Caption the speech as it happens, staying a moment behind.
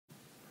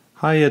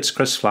Hi, it's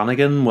Chris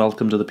Flanagan.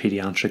 Welcome to the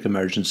Paediatric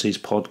Emergencies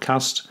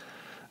podcast.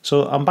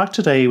 So I'm back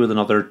today with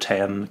another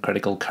 10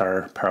 critical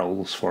care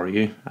pearls for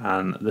you,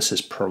 and this is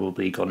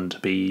probably going to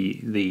be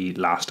the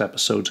last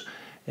episode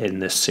in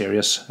this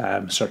series,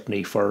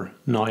 certainly for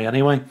now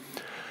anyway.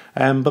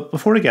 But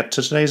before I get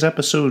to today's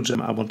episode,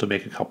 I want to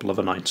make a couple of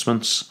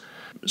announcements.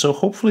 So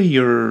hopefully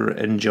you're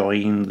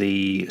enjoying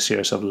the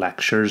series of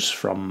lectures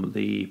from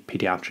the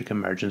Paediatric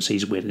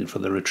Emergencies Waiting for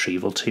the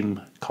Retrieval Team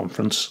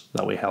conference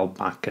that we held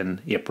back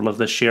in April of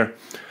this year.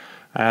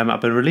 I've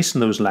been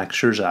releasing those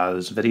lectures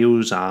as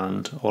videos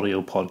and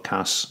audio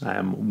podcasts,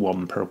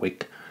 one per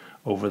week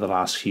over the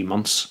last few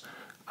months,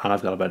 and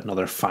I've got about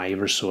another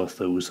 5 or so of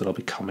those that'll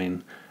be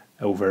coming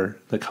over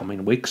the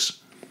coming weeks.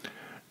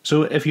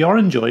 So if you are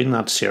enjoying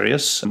that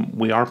series,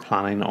 we are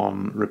planning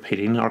on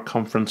repeating our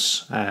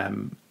conference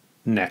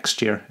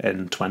next year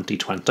in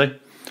 2020.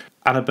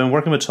 And I've been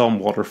working with Tom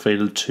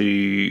Waterfield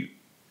to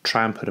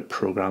try and put a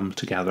programme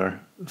together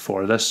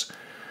for this.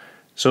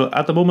 So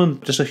at the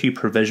moment, just a few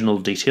provisional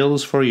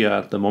details for you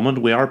at the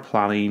moment. We are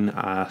planning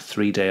a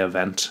 3-day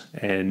event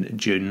in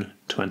June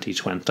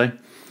 2020.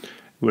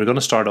 We're going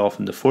to start off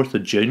on the 4th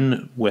of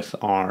June with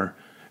our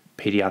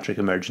Paediatric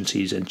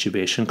Emergencies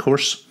Intubation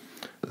course.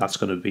 That's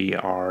going to be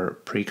our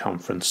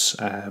pre-conference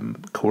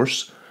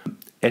course.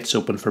 It's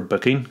open for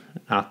booking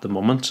at the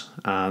moment,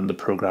 and the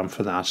programme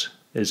for that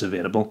is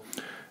available,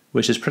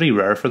 which is pretty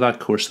rare for that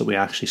course that we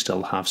actually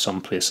still have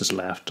some places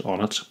left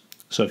on it.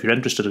 So if you're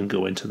interested in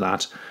going to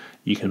that,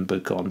 you can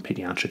book on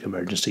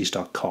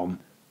paediatricemergencies.com.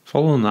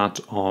 Following that,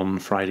 on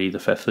Friday the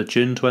 5th of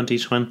June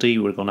 2020,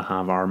 we're going to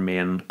have our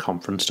main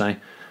conference day.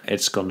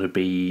 It's going to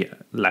be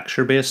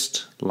lecture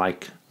based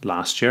like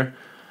last year.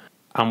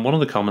 And one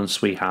of the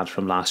comments we had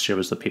from last year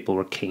was that people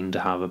were keen to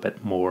have a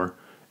bit more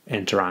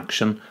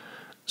interaction.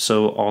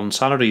 So on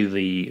Saturday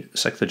the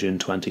 6th of June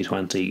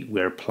 2020,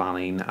 we're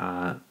planning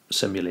a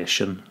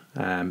simulation,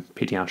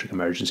 Paediatric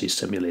Emergency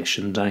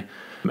Simulation Day.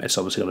 It's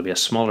obviously going to be a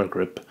smaller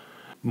group,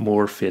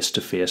 more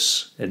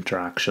face-to-face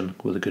interaction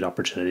with a good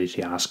opportunity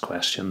to ask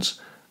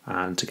questions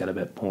and to get a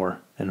bit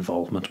more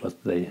involvement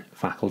with the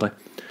faculty.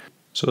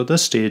 So at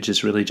this stage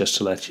it's really just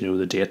to let you know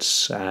the dates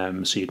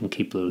so you can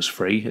keep those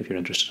free if you're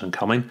interested in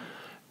coming.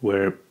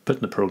 We're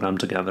putting the programme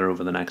together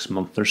over the next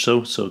month or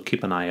so, so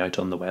keep an eye out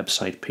on the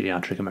website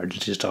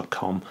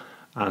paediatricemergencies.com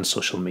and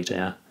social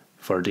media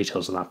for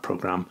details of that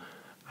programme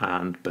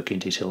and booking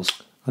details.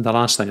 And the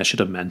last thing I should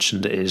have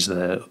mentioned is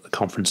the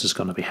conference is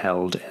going to be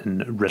held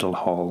in Riddle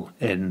Hall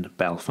in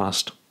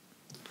Belfast.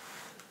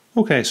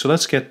 Okay, so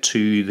let's get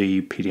to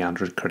the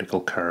paediatric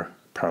critical care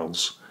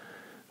pearls.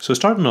 So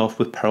starting off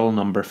with pearl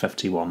number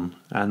 51,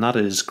 and that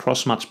is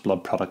cross-match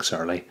blood products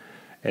early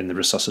in the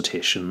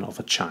resuscitation of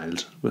a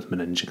child with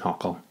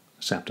meningococcal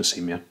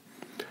septicemia.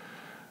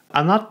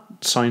 And that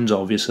sounds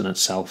obvious in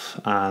itself,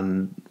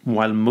 and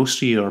while most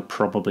of you are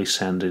probably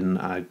sending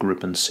a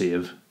group and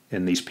save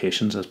in these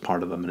patients as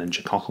part of a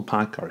meningococcal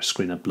pack or a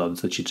screen of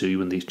bloods that you do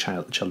when these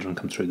children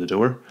come through the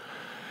door,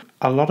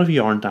 a lot of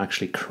you aren't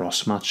actually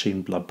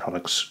cross-matching blood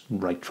products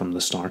right from the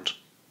start.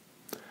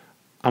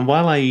 And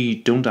while I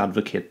don't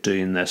advocate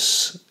doing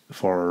this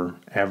for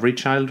every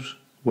child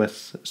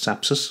with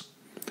sepsis,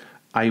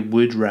 I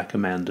would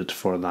recommend it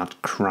for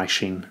that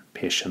crashing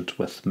patient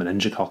with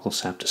meningococcal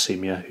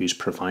septicemia who's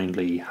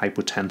profoundly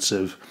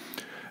hypotensive,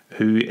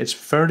 who it's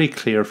fairly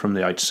clear from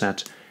the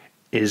outset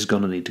is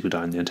going to need to go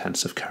down the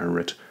intensive care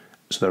route.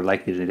 So they're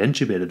likely to need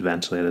intubated,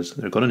 ventilated,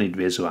 they're going to need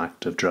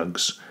vasoactive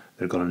drugs,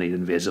 they're going to need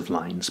invasive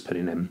lines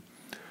putting in.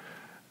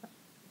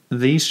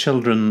 These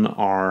children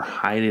are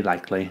highly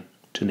likely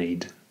to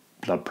need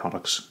blood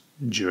products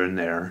during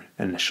their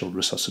initial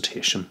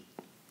resuscitation.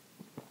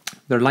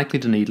 They're likely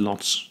to need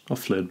lots of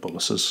fluid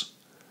boluses.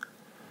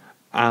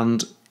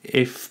 And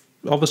if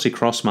obviously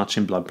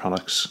cross-matching blood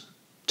products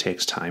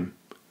takes time.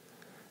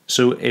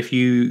 So if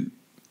you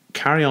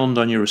carry on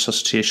down your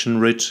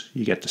resuscitation route,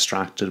 you get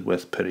distracted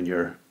with putting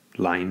your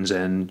lines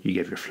in, you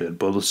give your fluid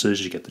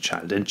boluses, you get the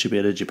child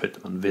intubated, you put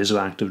them on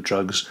vasoactive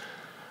drugs,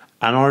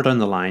 and hour down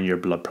the line your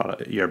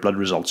blood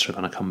results are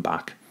going to come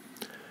back.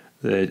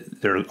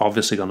 They're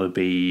obviously going to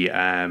be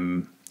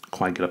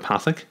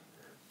coagulopathic.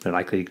 They're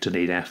likely to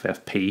need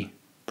FFP,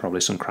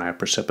 probably some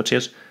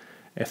cryoprecipitate.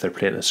 If their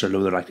platelets are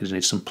low, they're likely to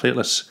need some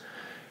platelets.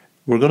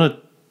 We're going to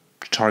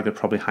target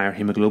probably higher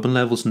hemoglobin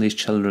levels in these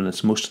children.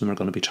 Most of them are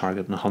going to be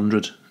targeting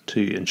 100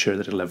 to ensure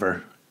they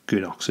deliver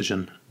good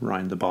oxygen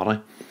around the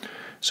body.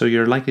 So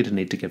you're likely to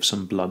need to give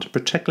some blood,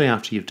 particularly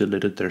after you've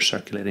diluted their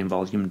circulating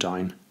volume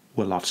down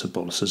with lots of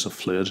boluses of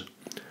fluid.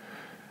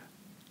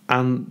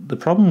 And the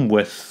problem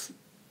with,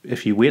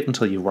 if you wait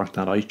until you've worked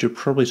that out, you're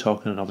probably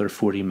talking another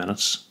 40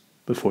 minutes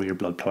before your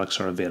blood products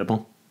are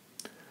available.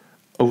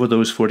 Over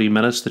those 40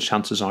 minutes, the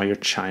chances are your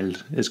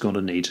child is going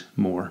to need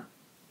more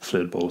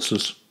fluid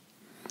boluses,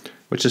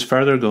 which is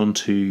further going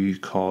to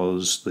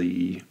cause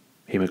the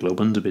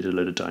hemoglobin to be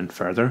diluted down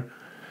further.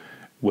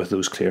 With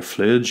those clear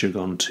fluids, you're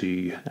going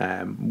to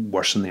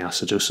worsen the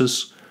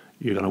acidosis,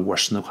 you're going to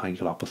worsen the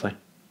coagulopathy.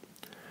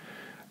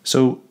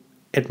 So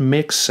it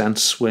makes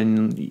sense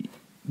when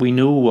we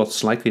know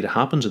what's likely to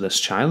happen to this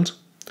child.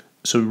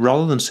 So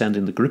rather than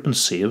sending the group and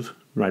save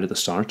right at the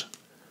start,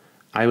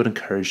 I would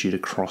encourage you to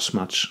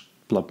cross-match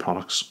blood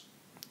products.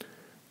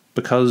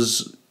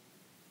 Because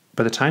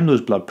by the time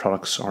those blood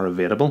products are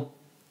available,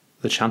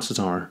 the chances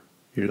are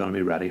you're going to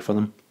be ready for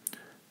them.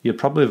 You'll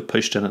probably have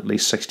pushed in at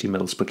least 60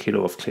 ml per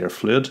kilo of clear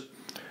fluid.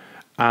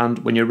 And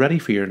when you're ready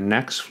for your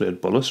next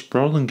fluid bolus,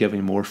 rather than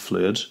giving more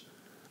fluid,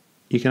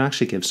 you can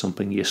actually give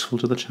something useful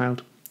to the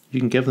child. You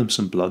can give them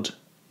some blood,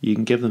 you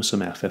can give them some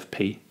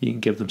FFP, you can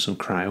give them some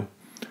cryo,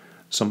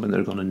 something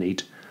they're going to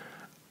need,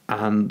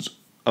 and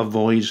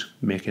avoid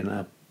making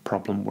a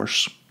problem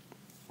worse.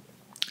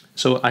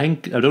 So I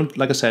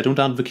don't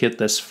advocate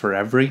this for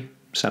every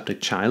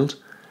septic child,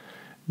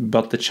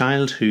 but the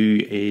child who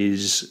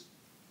is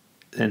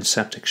in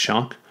septic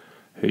shock,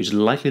 who's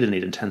likely to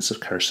need intensive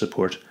care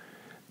support,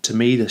 to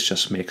me this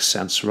just makes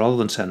sense. Rather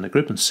than sending a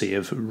group and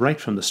save right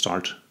from the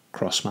start,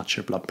 cross-match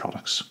your blood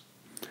products.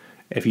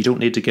 If you don't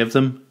need to give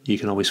them, you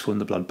can always phone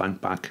the blood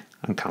bank back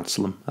and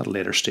cancel them at a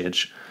later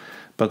stage.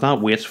 But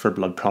that wait for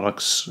blood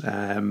products,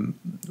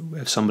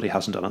 if somebody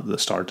hasn't done it at the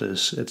start,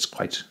 it's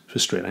quite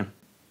frustrating.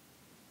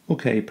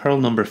 Okay, pearl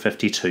number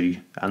 52,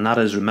 and that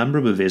is, remember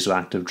with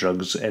vasoactive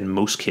drugs, in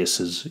most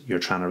cases you're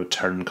trying to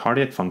return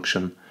cardiac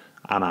function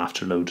and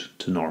afterload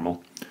to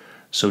normal.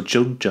 So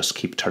don't just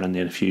keep turning the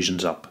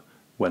infusions up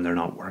when they're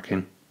not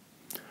working.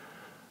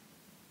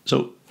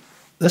 So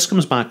this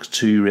comes back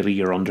to really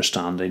your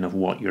understanding of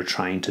what you're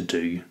trying to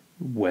do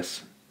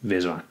with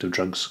vasoactive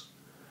drugs.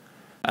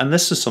 And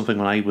this is something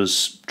when I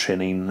was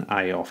training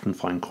I often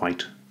found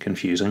quite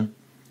confusing.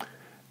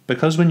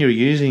 Because when you're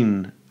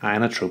using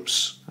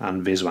inotropes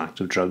and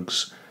vasoactive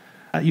drugs,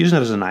 using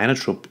it as an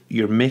inotrope,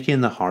 you're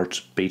making the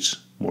heart beat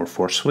more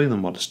forcefully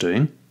than what it's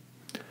doing.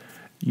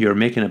 You're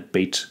making it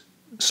beat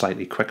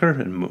slightly quicker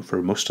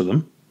for most of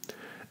them.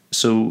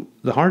 So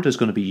the heart is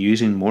going to be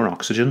using more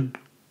oxygen,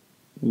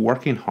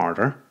 working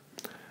harder,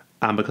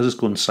 and because it's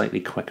going slightly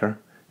quicker,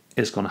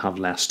 it's going to have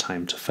less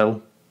time to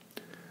fill.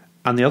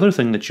 And the other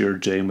thing that you're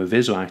doing with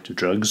vasoactive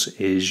drugs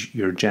is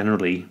you're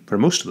generally, for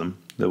most of them,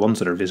 the ones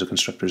that are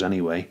vasoconstrictors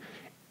anyway,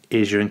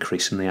 is you're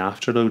increasing the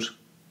afterload.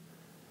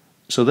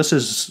 So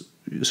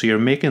you're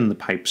making the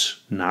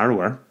pipes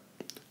narrower,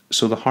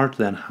 so the heart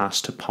then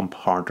has to pump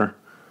harder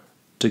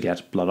to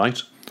get blood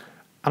out.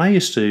 And I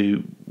used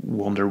to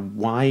wonder,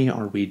 why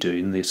are we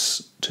doing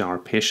this to our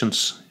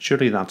patients?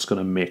 Surely that's going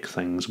to make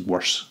things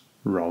worse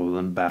rather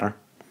than better.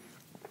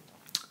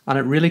 And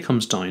it really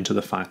comes down to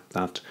the fact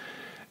that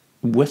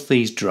with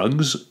these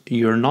drugs,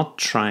 you're not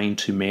trying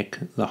to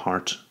make the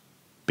heart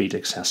beat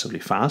excessively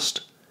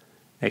fast,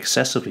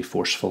 excessively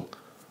forceful,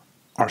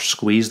 or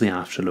squeeze the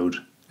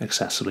afterload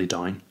excessively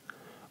down.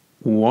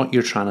 What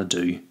you're trying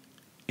to do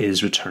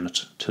is return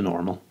it to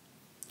normal.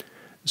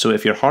 So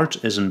if your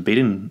heart isn't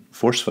beating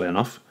forcefully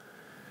enough,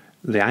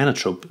 the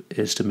inotrope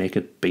is to make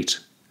it beat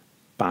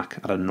back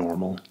at a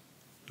normal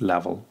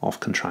level of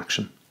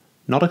contraction.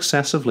 Not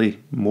excessively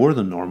more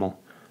than normal,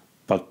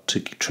 but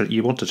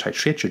you want to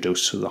titrate your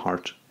dose so the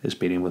heart is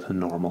beating with a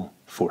normal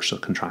force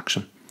of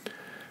contraction.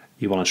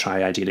 You want to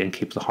try ideally and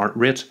keep the heart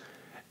rate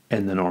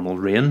in the normal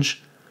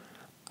range.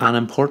 And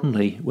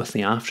importantly, with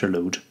the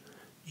afterload,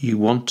 you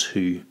want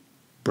to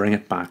bring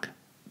it back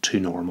to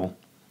normal,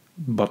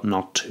 but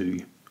not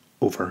to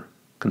over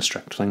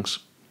constrict things.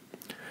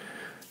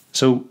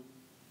 So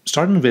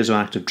starting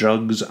vasoactive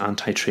drugs and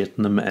titrating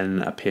them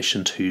in a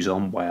patient who's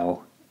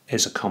unwell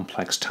is a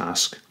complex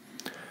task.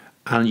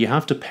 And you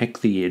have to pick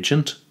the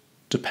agent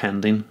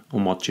depending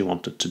on what you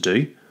want it to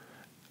do.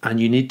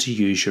 And you need to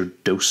use your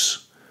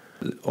dose.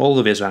 All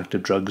the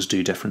vasoactive drugs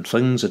do different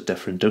things at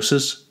different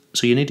doses.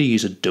 So you need to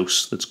use a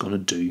dose that's going to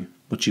do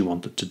what you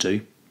want it to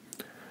do.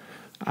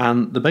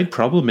 And the big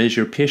problem is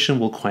your patient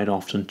will quite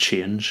often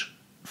change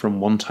from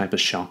one type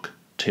of shock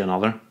to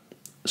another.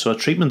 So a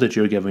treatment that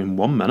you're giving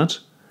 1 minute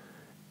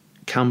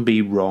can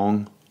be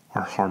wrong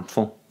or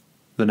harmful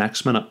the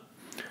next minute.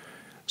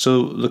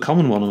 So the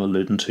common one I'm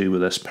alluding to with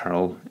this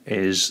pearl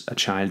is a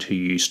child who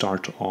you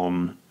start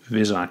on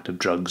vasoactive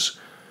drugs,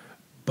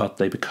 but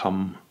they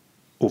become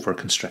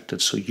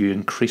overconstricted. So you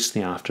increase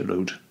the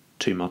afterload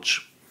too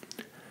much.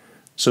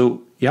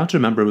 So you have to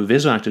remember with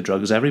vasoactive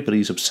drugs,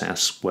 everybody's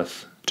obsessed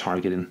with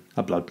targeting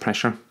a blood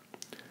pressure.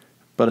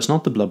 But it's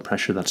not the blood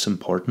pressure that's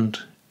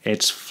important,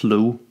 it's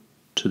flow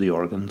to the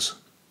organs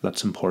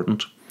that's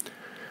important.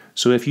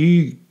 So if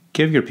you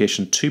give your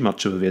patient too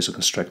much of a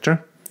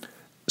vasoconstrictor,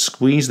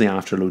 squeeze the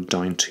afterload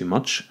down too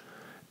much,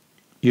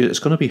 it's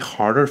going to be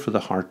harder for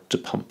the heart to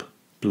pump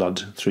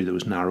blood through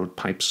those narrowed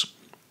pipes.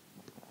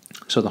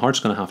 So the heart's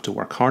going to have to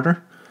work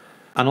harder,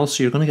 and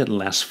also you're going to get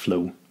less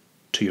flow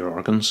to your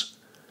organs.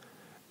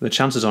 The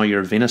chances are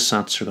your venous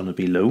sats are going to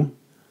be low,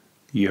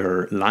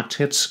 your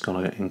lactate's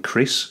going to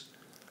increase,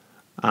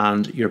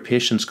 and your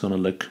patient's going to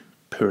look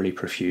poorly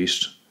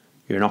perfused.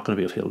 You're not going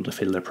to be able to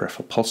feel their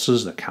peripheral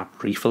pulses, the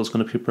cap refill is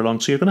going to be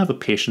prolonged, so you're going to have a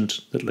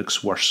patient that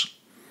looks worse.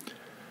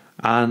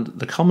 And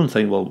the common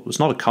thing, well, it's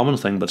not a common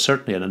thing, but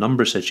certainly in a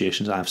number of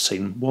situations I've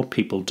seen, what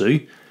people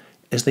do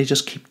is they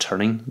just keep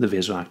turning the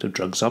vasoactive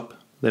drugs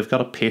up they've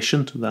got a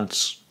patient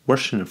that's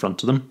worsening in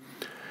front of them,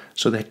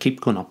 so they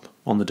keep going up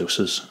on the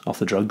doses of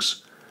the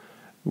drugs.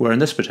 Where in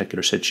this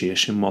particular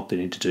situation, what they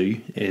need to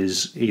do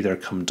is either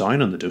come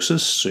down on the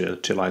doses so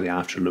to allow the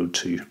afterload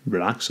to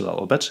relax a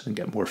little bit and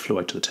get more flow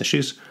out to the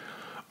tissues,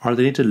 or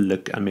they need to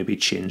look and maybe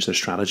change their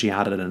strategy,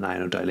 add in an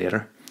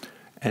inodilator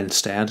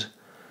instead.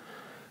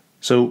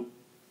 So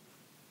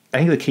I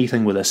think the key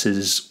thing with this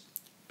is,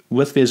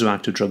 with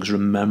vasoactive drugs,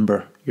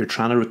 remember you're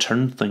trying to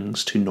return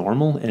things to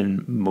normal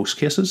in most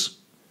cases.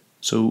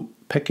 So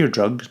pick your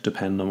drug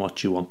depending on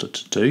what you want it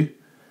to do.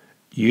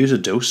 Use a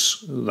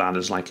dose that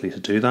is likely to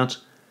do that.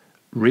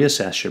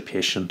 Reassess your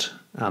patient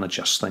and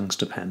adjust things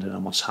depending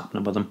on what's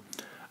happening with them.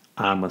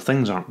 And when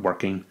things aren't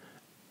working,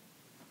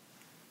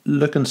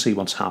 look and see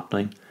what's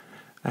happening.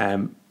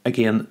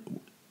 Again,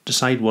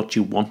 decide what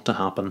you want to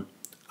happen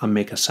and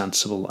make a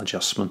sensible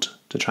adjustment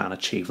to try and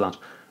achieve that,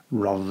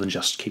 rather than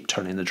just keep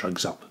turning the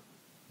drugs up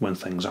when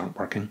things aren't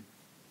working.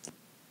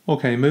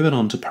 Okay, moving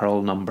on to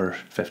pearl number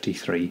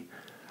 53,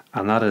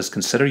 and that is,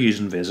 consider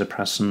using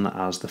vasopressin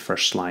as the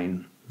first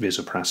line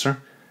vasopressor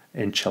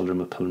in children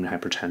with pulmonary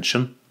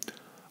hypertension,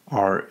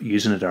 or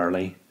using it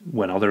early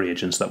when other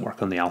agents that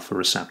work on the alpha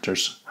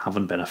receptors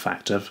haven't been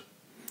effective.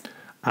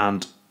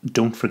 And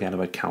don't forget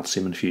about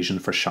calcium infusion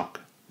for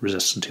shock,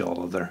 resistant to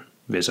all other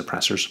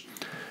vasopressors.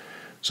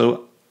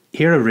 So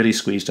here I've really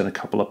squeezed in a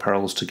couple of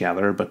pearls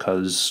together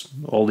because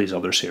all these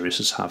other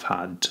series have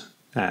had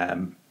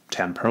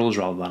 10 pearls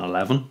rather than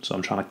 11, so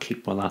I'm trying to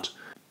keep with that.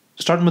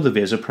 Starting with the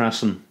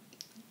vasopressin,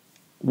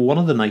 one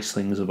of the nice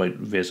things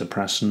about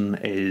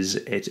vasopressin is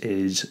it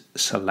is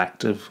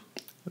selective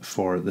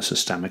for the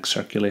systemic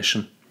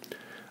circulation.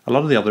 A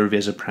lot of the other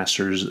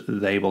vasopressors,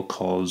 they will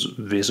cause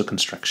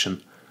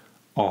vasoconstriction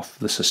of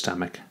the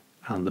systemic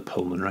and the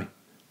pulmonary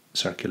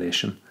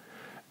circulation,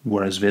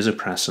 whereas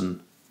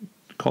vasopressin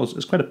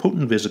is quite a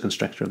potent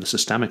vasoconstrictor of the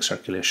systemic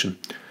circulation,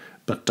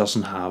 but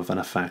doesn't have an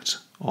effect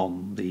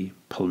on the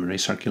pulmonary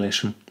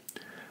circulation.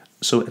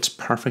 So it's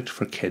perfect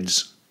for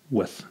kids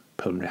with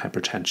pulmonary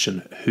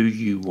hypertension who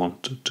you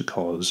want to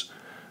cause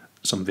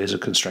some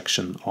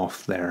vasoconstriction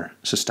of their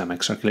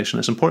systemic circulation.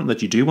 It's important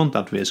that you do want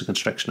that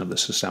vasoconstriction of the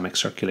systemic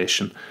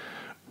circulation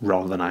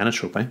rather than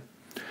inotropy.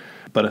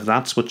 But if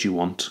that's what you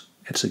want,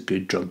 it's a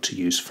good drug to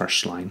use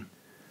first line.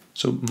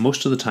 So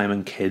most of the time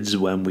in kids,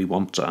 when we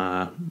want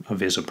a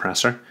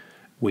vasopressor,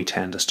 we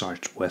tend to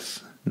start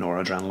with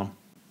noradrenaline.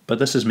 But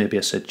this is maybe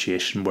a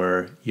situation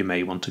where you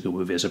may want to go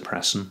with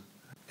vasopressin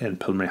in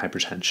pulmonary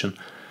hypertension,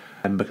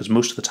 because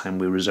most of the time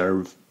we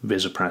reserve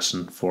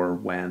vasopressin for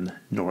when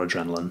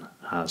noradrenaline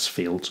has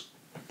failed.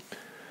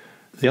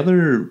 The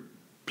other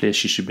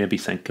place you should maybe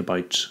think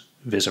about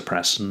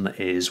vasopressin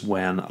is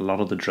when a lot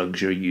of the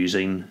drugs you're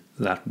using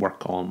that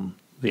work on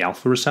the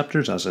alpha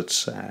receptors as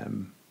its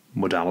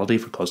modality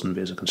for causing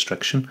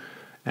vasoconstriction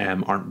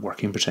aren't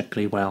working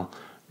particularly well,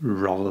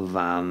 rather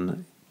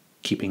than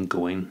keeping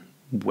going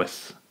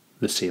with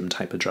the same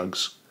type of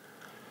drugs.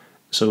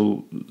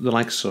 So the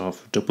likes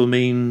of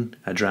dopamine,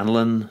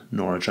 adrenaline,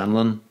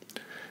 noradrenaline,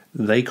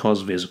 they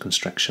cause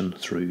vasoconstriction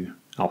through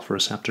alpha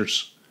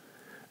receptors.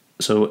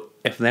 So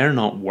if they're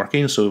not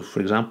working, so for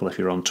example, if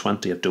you're on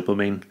 20 of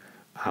dopamine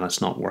and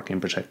it's not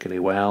working particularly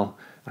well,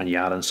 and you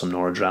add in some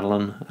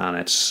noradrenaline and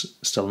it's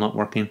still not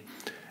working,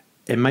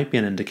 it might be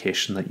an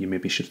indication that you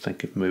maybe should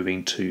think of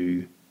moving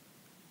to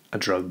a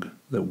drug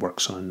that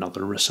works on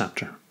another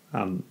receptor,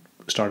 and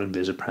starting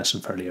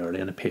vasopressin fairly early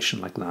in a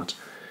patient like that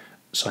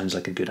sounds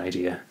like a good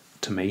idea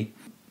to me.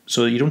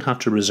 So you don't have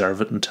to reserve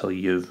it until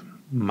you've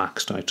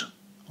maxed out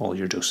all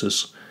your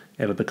doses.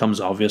 If it becomes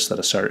obvious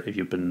that if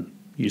you've been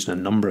using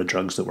a number of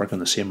drugs that work on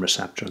the same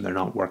receptor and they're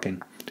not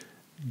working,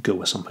 go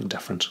with something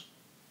different.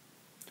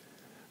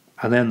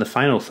 And then the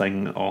final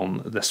thing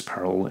on this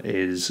pearl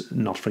is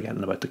not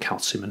forgetting about the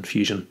calcium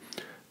infusion,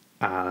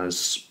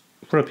 as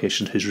for a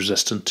patient who's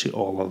resistant to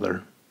all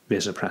other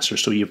vasopressors.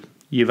 So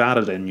you've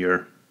added in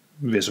your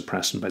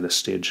vasopressin by this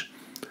stage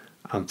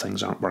and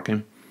things aren't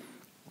working.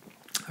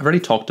 I've already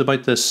talked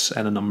about this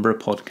in a number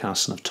of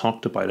podcasts, and I've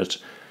talked about it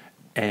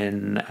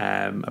in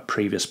a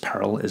previous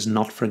pearl, is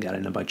not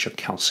forgetting about your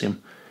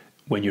calcium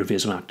when your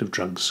vasoactive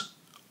drugs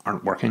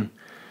aren't working,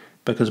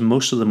 because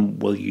most of them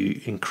will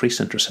increase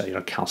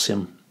intracellular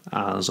calcium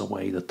as a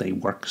way that they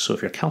work. So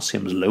if your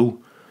calcium is low,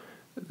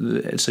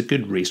 it's a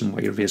good reason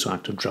why your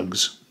vasoactive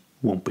drugs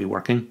won't be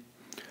working.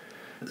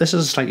 This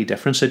is a slightly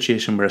different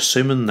situation. We're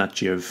assuming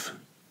that you've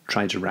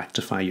tried to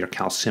rectify your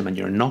calcium and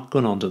you're not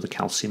going on to the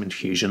calcium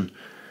infusion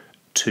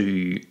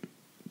to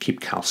keep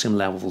calcium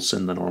levels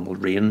in the normal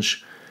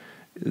range.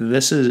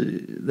 This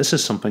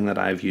is something that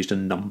I've used a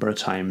number of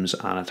times,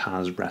 and it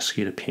has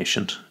rescued a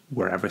patient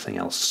where everything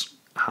else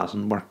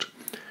hasn't worked.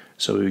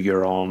 So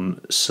you're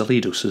on silly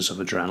doses of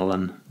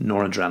adrenaline,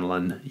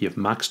 noradrenaline, you've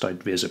maxed out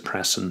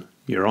vasopressin,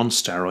 you're on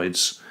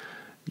steroids,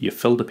 you've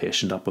filled the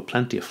patient up with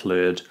plenty of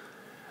fluid,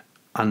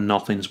 and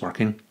nothing's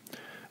working.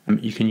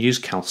 You can use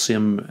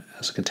calcium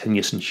as a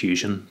continuous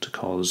infusion to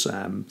cause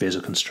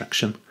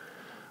vasoconstriction,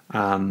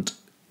 and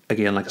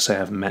again, like I say,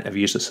 I've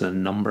used this in a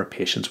number of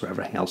patients where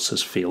everything else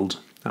has failed,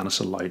 and it's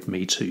allowed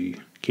me to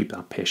keep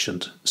that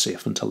patient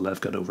safe until they've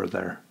got over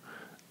their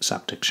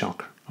septic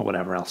shock or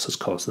whatever else has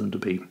caused them to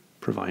be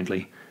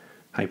profoundly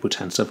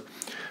hypotensive.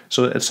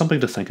 So it's something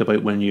to think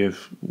about when your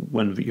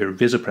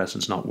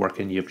vasopressin's not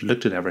working, you've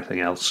looked at everything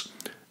else,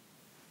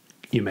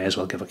 you may as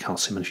well give a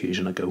calcium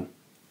infusion a go.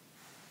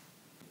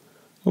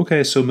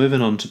 Okay, so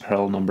moving on to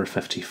peril number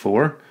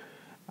 54,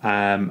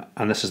 and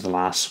this is the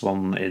last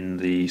one in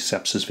the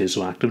sepsis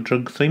vasoactive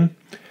drug theme.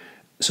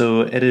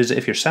 So it is,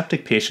 if your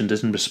septic patient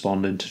isn't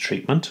responding to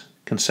treatment,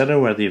 consider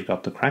whether you've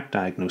got the correct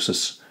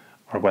diagnosis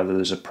or whether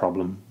there's a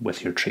problem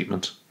with your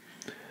treatment.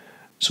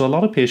 So a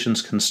lot of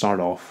patients can start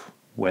off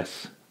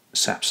with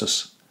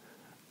sepsis,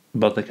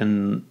 but they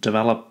can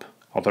develop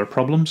other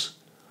problems,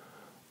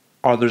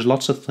 or there's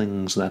lots of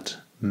things that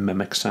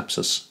mimic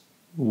sepsis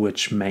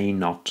which may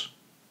not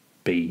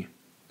be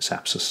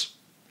sepsis.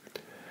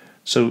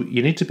 So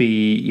you need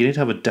to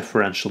have a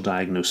differential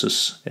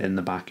diagnosis in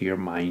the back of your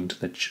mind,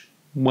 that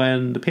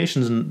when the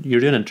patients, you're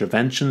doing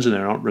interventions and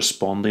they're not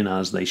responding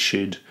as they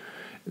should,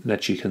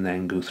 that you can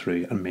then go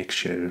through and make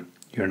sure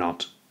you're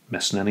not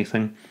missing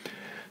anything.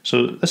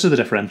 So this is the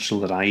differential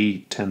that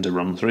I tend to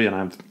run through, and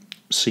I've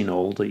seen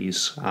all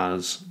these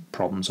as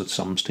problems at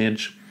some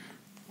stage.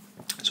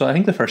 So I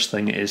think the first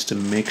thing is to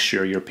make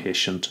sure your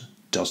patient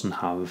doesn't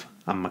have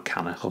a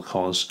mechanical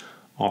cause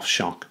of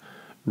shock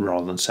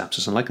rather than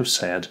sepsis. And like I've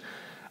said,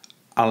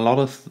 a lot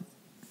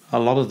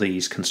of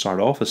these can start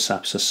off as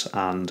sepsis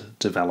and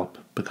develop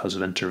because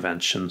of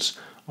interventions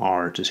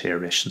or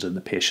deteriorations in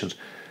the patient.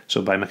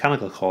 So by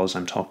mechanical cause,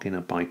 I'm talking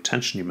about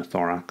tension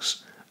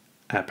pneumothorax,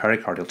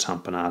 pericardial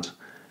tamponade,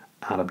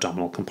 and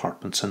abdominal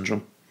compartment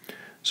syndrome.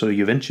 So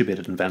you've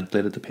intubated and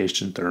ventilated the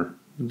patient,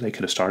 they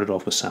could have started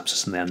off with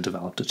sepsis and then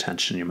developed a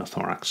tension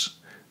pneumothorax.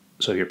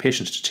 So your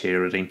patient's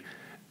deteriorating,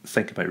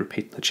 think about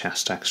repeating the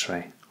chest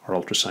x-ray or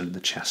ultrasounding the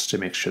chest to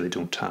make sure they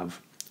don't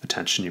have a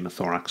tension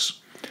pneumothorax.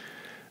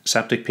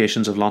 Septic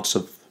patients have lots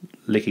of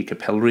leaky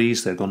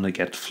capillaries, they're going to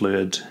get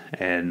fluid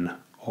in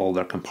all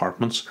their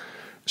compartments,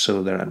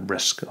 so they're at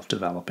risk of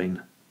developing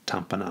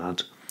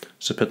tamponade.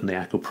 So putting the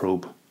echo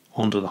probe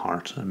onto the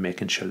heart and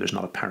making sure there's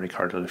not a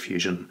pericardial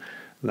effusion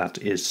that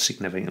is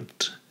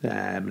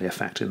significantly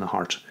affecting the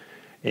heart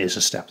is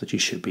a step that you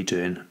should be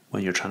doing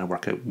when you're trying to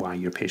work out why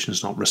your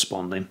patient's not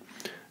responding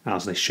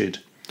as they should.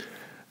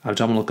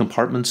 Abdominal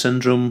compartment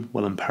syndrome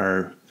will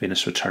impair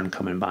venous return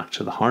coming back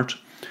to the heart.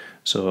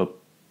 So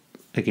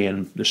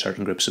again, there's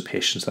certain groups of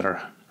patients that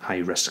are high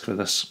risk for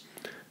this.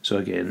 So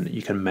again,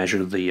 you can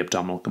measure the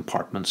abdominal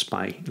compartments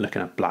by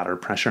looking at bladder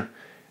pressure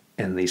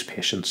in these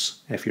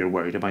patients if you're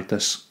worried about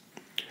this.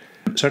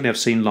 Certainly I've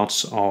seen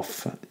lots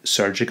of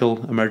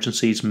surgical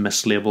emergencies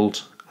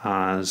mislabeled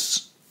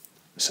as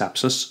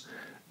sepsis.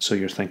 So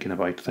you're thinking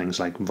about things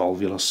like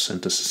volvulus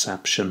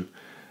intussusception.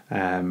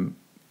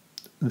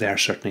 They're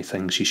certainly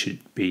things you should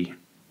be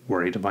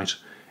worried about.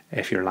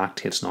 If your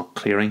lactate's not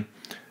clearing,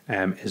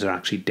 is there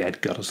actually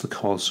dead gut as the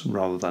cause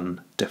rather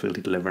than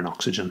difficulty delivering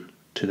oxygen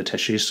to the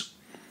tissues?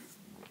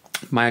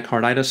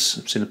 Myocarditis,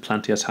 I've seen it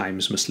plenty of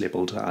times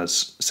mislabeled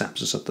as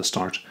sepsis at the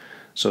start.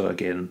 So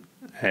again,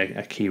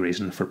 a key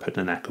reason for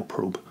putting an echo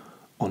probe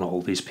on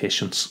all these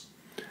patients.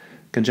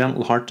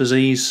 Congenital heart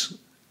disease,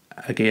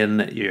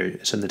 again,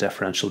 it's in the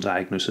differential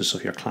diagnosis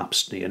of your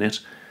collapsed neonate.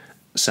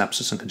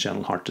 Sepsis and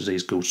congenital heart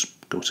disease go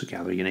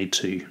together. You need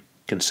to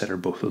consider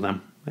both of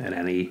them in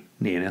any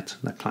neonate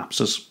that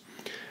collapses.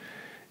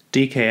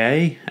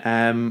 DKA,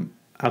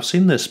 I've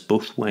seen this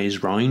both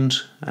ways round.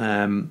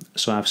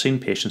 So I've seen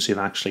patients who've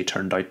actually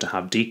turned out to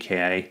have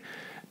DKA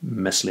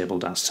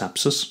mislabeled as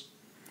sepsis.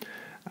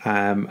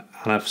 And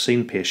I've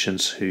seen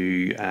patients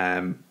who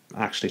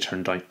actually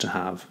turned out to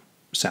have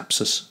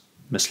sepsis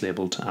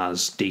mislabeled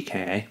as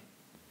DKA.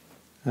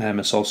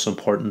 It's also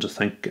important to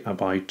think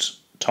about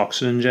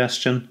toxin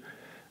ingestion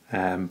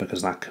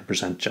because that can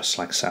present just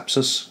like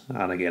sepsis.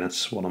 And again,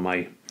 it's one of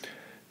my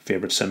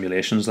favourite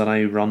simulations that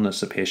I run as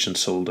the patient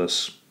sold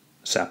as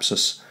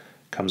sepsis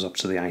comes up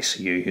to the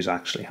ICU who's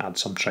actually had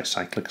some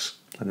tricyclics.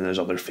 And then there's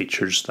other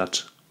features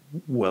that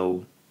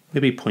will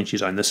maybe point you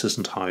down. This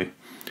isn't how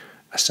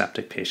a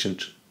septic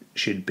patient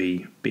should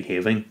be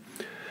behaving.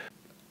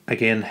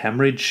 Again,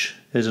 hemorrhage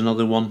is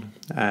another one,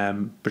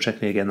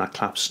 particularly again that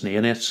collapsed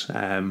neonate,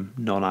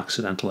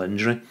 non-accidental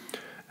injury.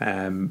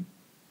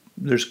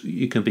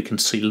 You can be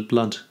concealed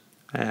blood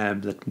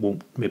that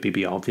won't maybe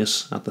be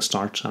obvious at the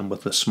start, and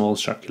with a small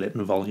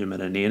circulating volume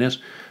in a neonate,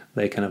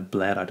 they kind of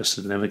bled out a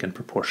significant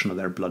proportion of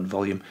their blood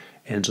volume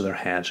into their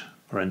head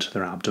or into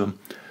their abdomen,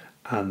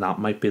 and that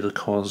might be the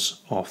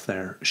cause of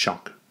their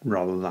shock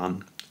rather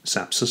than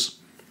sepsis.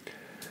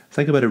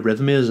 Think about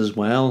arrhythmias as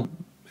well.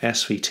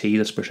 SVT,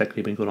 that's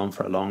particularly been going on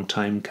for a long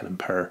time, can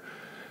impair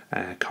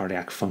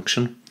cardiac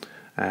function.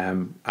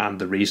 And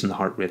the reason the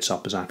heart rate's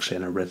up is actually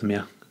an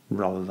arrhythmia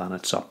rather than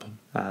it's up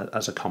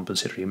as a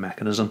compensatory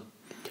mechanism.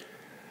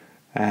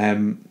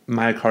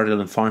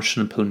 Myocardial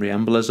infarction and pulmonary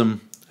embolism,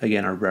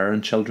 again, are rare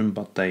in children,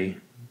 but they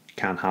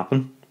can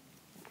happen.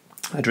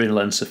 Adrenal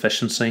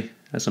insufficiency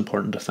is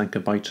important to think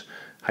about.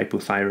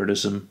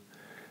 hypothyroidism?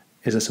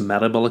 Is this a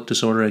metabolic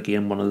disorder?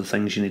 Again, one of the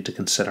things you need to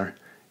consider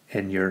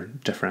in your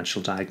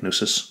differential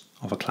diagnosis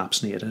of a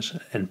collapsed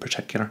neonatal in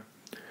particular.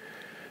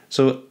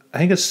 So I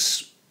think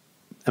it's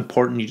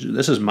important.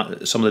 This is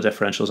some of the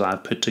differentials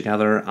I've put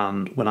together,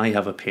 and when I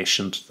have a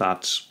patient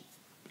that's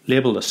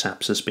labelled as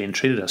sepsis, being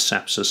treated as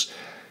sepsis,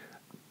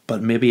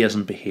 but maybe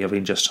isn't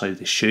behaving just how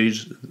they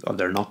should, or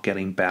they're not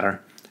getting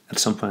better,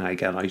 it's something I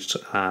get out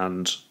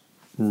and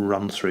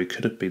run through.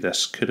 Could it be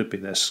this? Could it be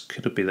this?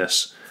 Could it be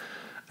this?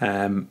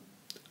 And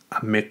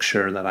make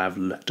sure that I've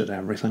looked at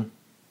everything.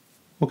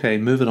 Okay,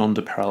 moving on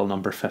to peril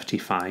number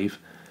 55,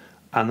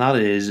 and that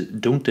is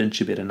don't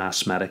intubate an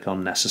asthmatic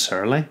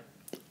unnecessarily.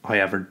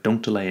 However,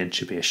 don't delay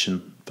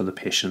intubation for the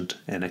patient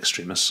in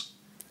extremis.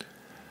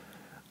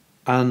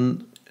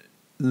 And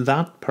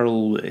that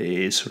peril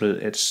is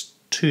it's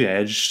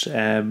two-edged.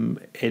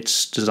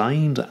 It's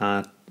designed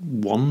at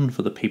one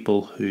for the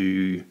people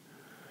who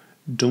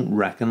don't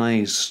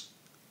recognise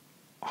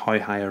how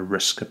high a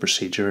risk a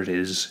procedure it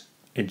is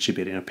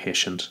intubating a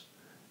patient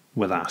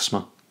with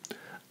asthma.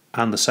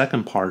 And the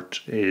second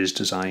part is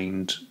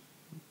designed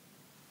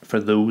for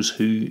those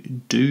who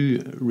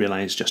do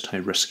realise just how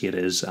risky it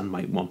is and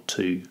might want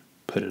to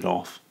put it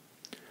off.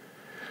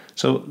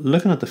 So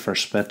looking at the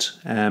first bit,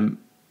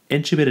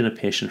 intubating a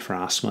patient for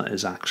asthma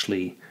is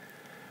actually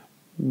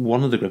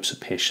one of the groups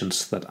of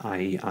patients that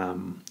I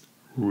am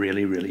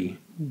really, really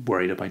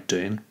worried about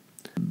doing.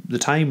 The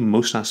time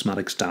most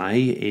asthmatics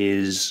die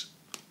is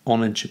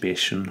on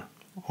intubation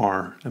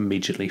or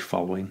immediately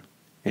following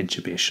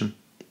intubation.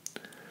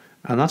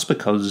 And that's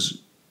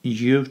because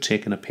you've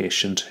taken a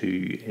patient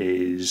who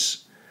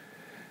is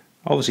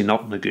obviously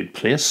not in a good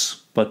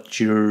place, but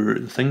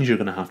the things you're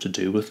going to have to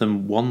do with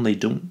them, one, they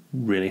don't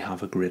really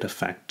have a great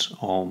effect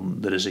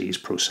on the disease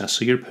process.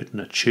 So you're putting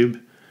a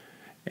tube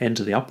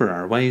into the upper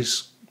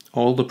airways.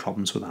 All the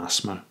problems with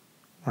asthma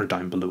are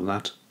down below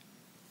that.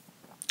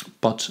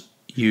 But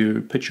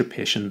you put your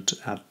patient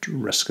at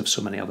risk of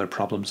so many other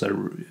problems.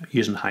 They're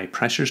using high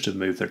pressures to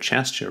move their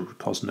chest. You're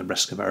causing the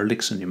risk of air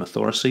leaks and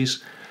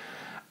pneumothoraces.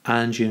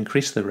 And you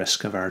increase the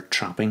risk of air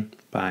trapping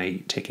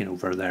by taking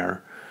over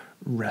their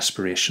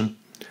respiration.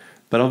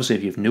 But obviously,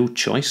 if you have no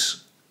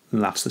choice,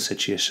 that's the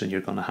situation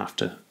you're going to have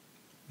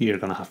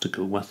to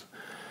go with.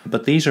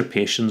 But these are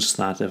patients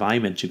that if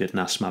I'm intubating an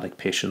asthmatic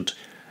patient,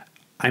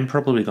 I'm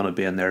probably going to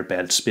be in their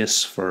bed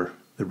space for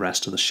the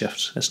rest of the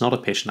shift. It's not a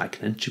patient I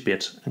can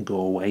intubate and go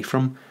away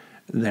from.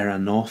 They're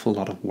an awful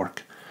lot of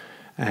work.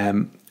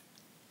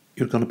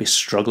 You're going to be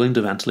struggling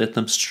to ventilate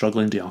them,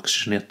 struggling to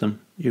oxygenate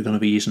them. You're going to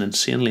be using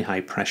insanely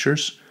high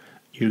pressures.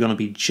 You're going to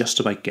be just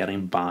about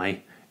getting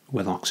by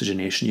with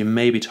oxygenation. You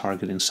may be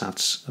targeting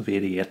SATs of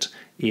 88,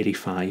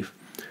 85.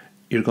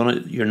 You're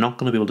not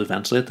going to be able to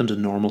ventilate them to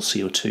normal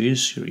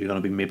CO2s. You're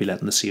going to be maybe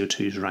letting the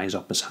CO2s rise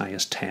up as high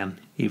as 10,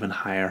 even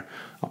higher,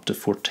 up to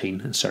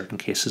 14 in certain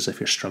cases if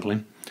you're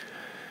struggling.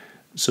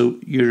 So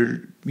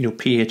your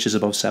pH is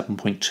above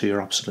 7.2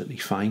 are absolutely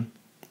fine.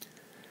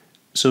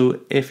 So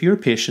if your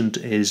patient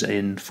is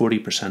in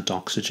 40%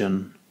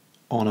 oxygen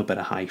on a bit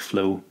of high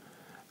flow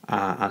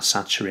and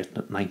saturating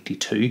at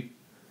 92,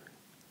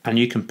 and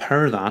you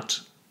compare that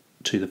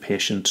to the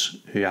patient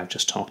who I've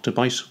just talked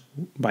about,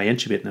 by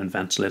intubating and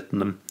ventilating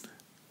them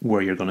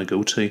where you're going to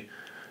go to,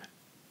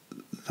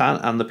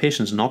 that, and the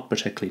patient's not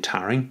particularly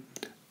tiring,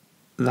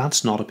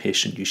 that's not a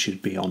patient you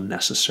should be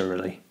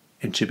unnecessarily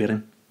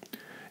intubating.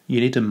 You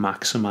need to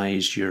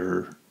maximise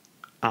your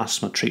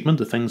asthma treatment,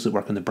 the things that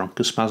work in the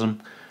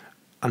bronchospasm,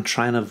 and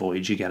try and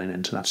avoid you getting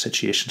into that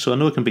situation. So I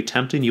know it can be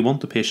tempting. You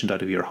want the patient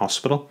out of your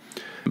hospital.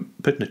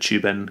 Putting a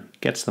tube in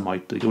gets them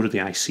out. They go to the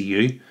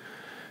ICU.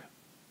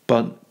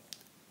 But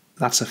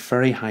that's a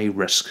very high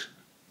risk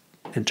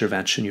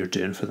intervention you're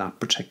doing for that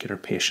particular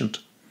patient.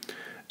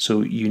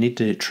 So you need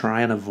to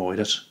try and avoid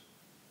it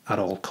at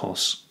all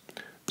costs.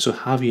 So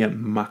have you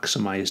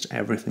maximised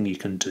everything you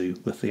can do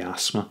with the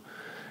asthma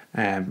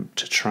to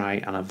try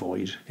and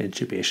avoid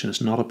intubation?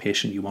 It's not a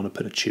patient you want to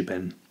put a tube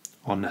in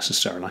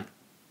unnecessarily.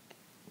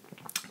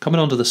 Coming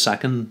on to the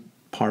second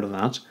part of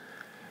that,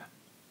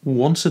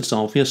 once it's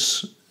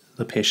obvious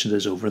the patient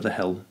is over the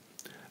hill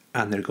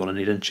and they're going to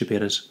need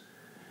intubated,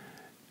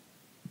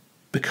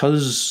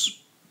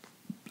 because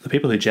the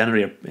people who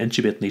generally are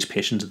intubating these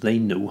patients, they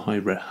know how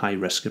high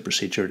risk a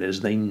procedure it is.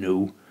 They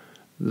know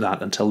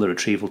that until the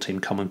retrieval team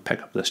come and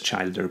pick up this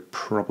child, they're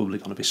probably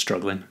going to be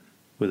struggling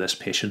with this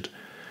patient.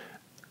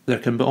 There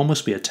can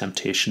almost be a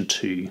temptation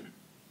to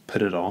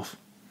put it off.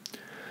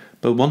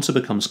 But once it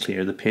becomes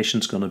clear the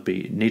patient's going to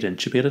need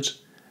intubated,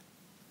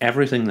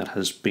 everything that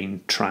has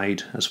been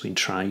tried has been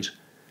tried.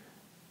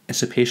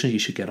 It's a patient you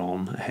should get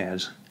on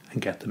ahead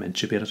and get them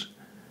intubated.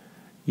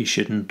 You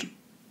shouldn't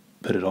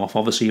put it off.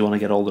 Obviously you want to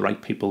get all the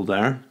right people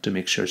there to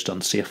make sure it's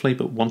done safely,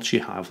 but once you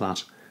have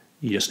that,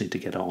 you just need to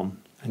get on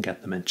and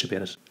get them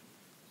intubated.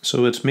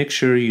 So it's make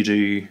sure you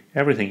do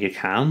everything you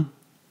can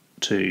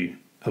to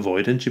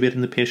avoid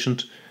intubating the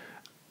patient,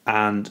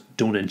 and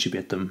don't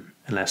intubate them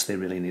unless they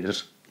really need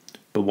it.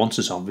 But once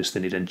it's obvious they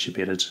need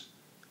intubated,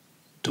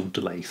 don't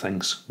delay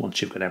things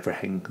once you've got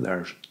everything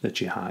there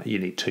that you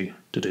need to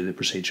do the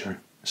procedure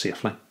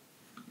safely.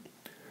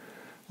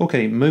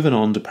 Okay, moving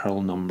on to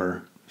pearl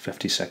number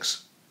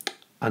 56,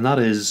 and that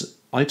is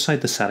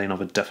outside the setting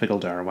of a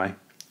difficult airway,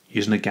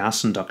 using a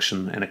gas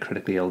induction in a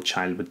critically ill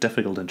child with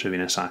difficult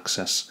intravenous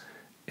access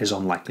is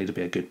unlikely to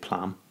be a good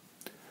plan.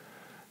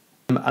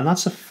 And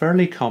that's a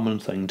fairly common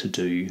thing to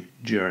do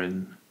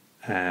during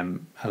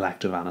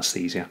elective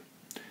anaesthesia.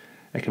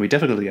 It can be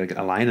difficult to get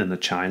a line in the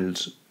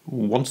child.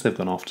 Once they've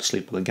gone off to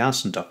sleep with a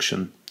gas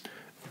induction,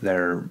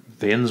 their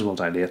veins will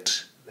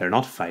dilate, they're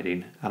not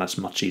fighting, and it's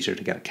much easier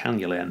to get a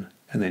cannula in,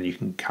 and then you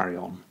can carry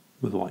on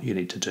with what you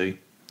need to do.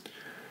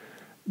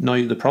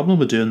 Now, the problem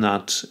with doing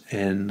that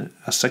in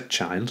a sick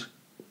child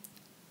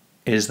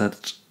is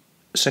that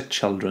sick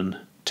children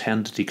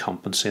tend to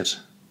decompensate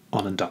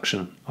on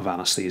induction of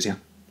anaesthesia.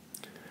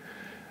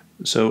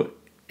 So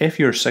if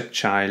your sick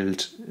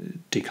child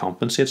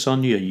decompensates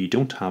on you and you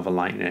don't have a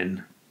line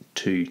in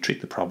to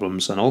treat the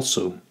problems, and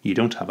also you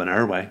don't have an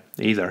airway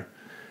either,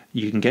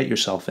 you can get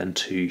yourself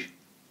into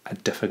a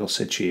difficult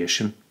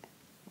situation.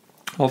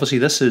 Obviously,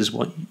 this is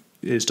what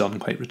is done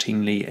quite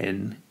routinely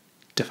in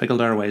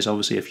difficult airways.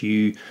 Obviously, if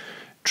you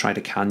try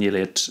to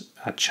cannulate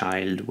a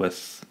child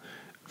with,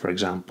 for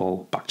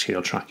example,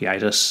 bacterial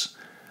tracheitis,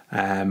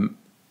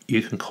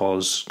 you can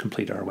cause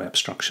complete airway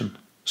obstruction.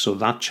 So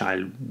that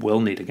child will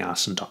need a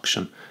gas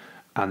induction,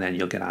 and then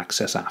you'll get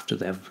access after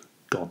they've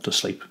gone to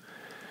sleep.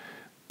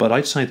 But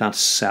outside that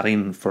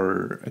setting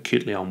for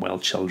acutely unwell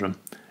children,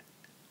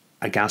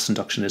 a gas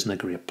induction isn't a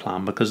great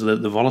plan, because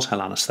the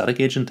volatile anaesthetic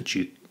agent that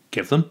you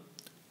give them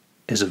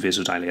is a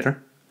vasodilator.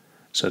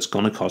 So it's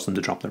going to cause them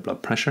to drop their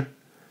blood pressure.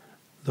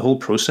 The whole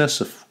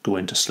process of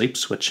going to sleep,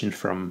 switching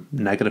from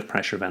negative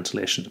pressure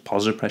ventilation to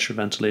positive pressure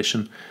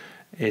ventilation,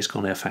 is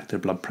going to affect their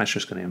blood pressure.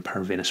 It's going to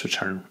impair venous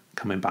return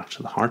coming back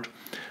to the heart.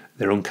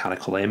 Their own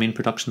catecholamine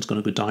production is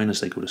going to go down as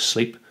they go to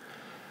sleep.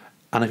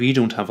 And if you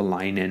don't have a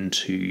line in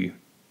to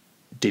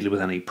deal with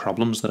any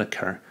problems that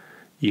occur,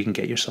 you can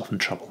get yourself in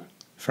trouble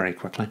very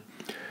quickly.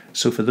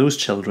 So for those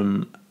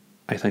children,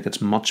 I think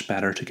it's much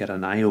better to get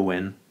an IO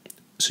in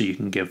so you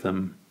can give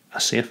them a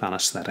safe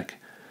anaesthetic,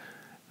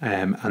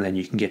 and then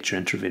you can get your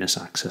intravenous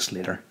access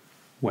later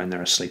when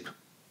they're asleep.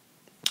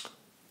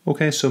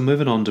 Okay, so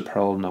moving on to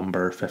pearl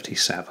number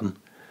 57,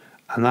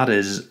 and that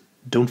is,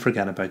 don't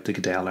forget about the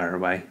Goodell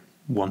airway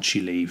once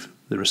you leave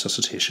the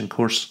resuscitation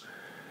course.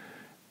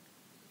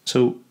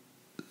 So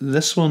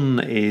this one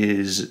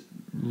is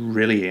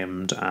really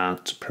aimed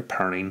at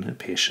preparing a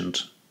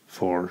patient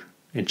for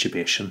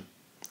intubation.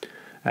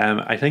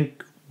 I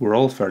think we're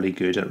all fairly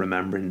good at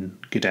remembering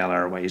Goodell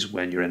airways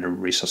when you're in a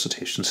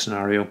resuscitation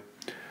scenario.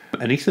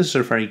 Anaesthetists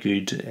are very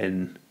good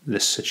in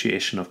this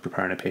situation of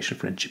preparing a patient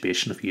for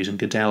intubation of using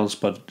Goodells,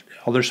 but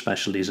other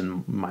specialties,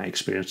 in my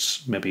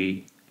experience,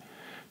 maybe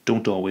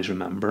don't always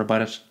remember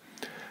about it.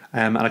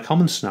 And a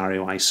common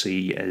scenario I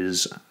see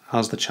is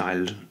as the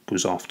child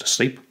goes off to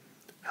sleep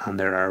and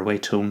their airway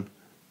tone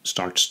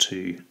starts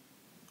to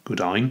go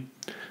down,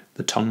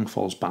 the tongue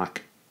falls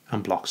back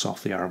and blocks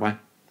off the airway.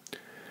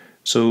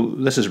 So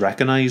this is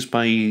recognised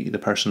by the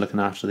person looking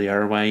after the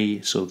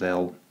airway, so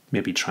they'll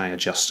maybe try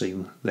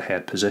adjusting the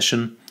head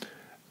position.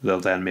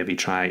 They'll then maybe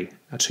try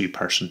a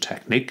two-person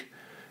technique,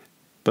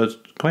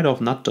 but quite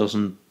often that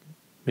doesn't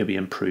maybe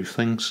improve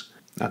things.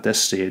 At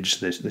this stage,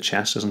 the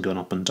chest isn't going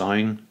up and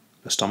down,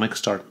 the stomach's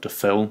starting to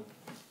fill,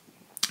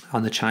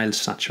 and the child's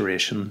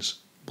saturations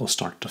will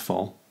start to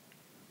fall.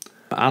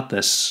 But at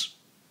this,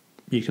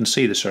 you can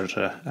see the sort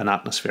of an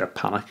atmosphere of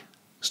panic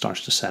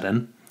starts to set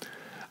in,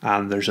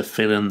 and there's a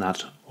feeling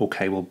that,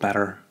 okay, we'll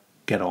better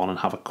get on and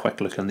have a quick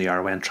look in the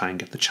airway and try and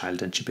get the child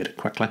intubated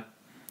quickly.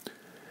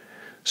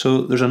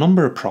 So there's a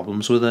number of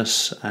problems with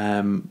this.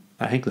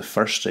 I think the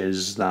first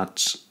is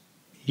that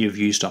you've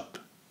used up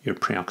your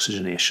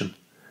pre-oxygenation.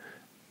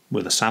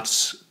 With the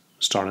SATs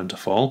starting to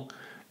fall,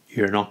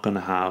 you're not going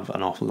to have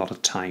an awful lot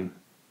of time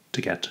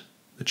to get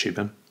the tube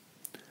in.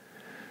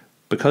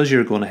 Because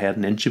you're going ahead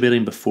and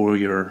intubating before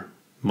your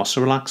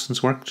muscle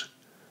relaxants worked,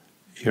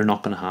 you're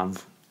not going to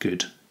have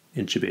good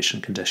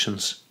intubation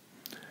conditions.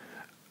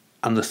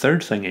 And the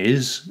third thing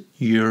is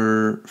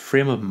your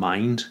frame of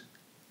mind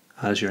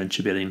as you're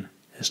intubating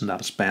isn't at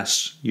its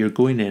best. You're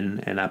going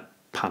in a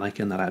panic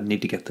in that I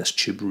need to get this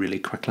tube really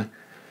quickly.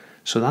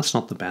 So that's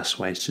not the best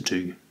way to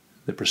do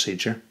the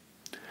procedure.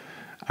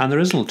 And there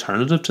is an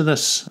alternative to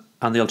this,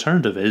 and the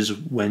alternative is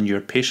when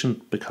your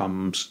patient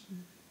becomes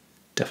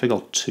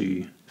difficult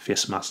to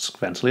face mask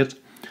ventilate,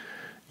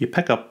 you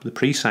pick up the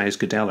pre-sized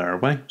Goodell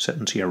airway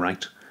sitting to your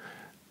right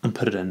and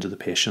put it into the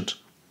patient.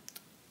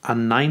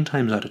 And 9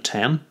 times out of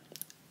 10,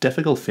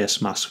 difficult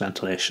face mask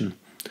ventilation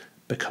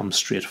becomes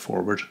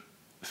straightforward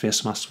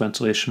face mask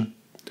ventilation.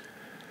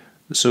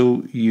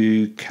 So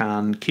you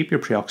can keep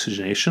your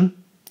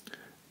pre-oxygenation,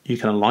 you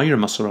can allow your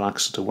muscle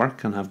relaxant to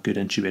work and have good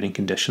intubating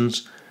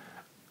conditions,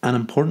 and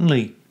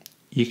importantly,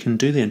 you can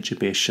do the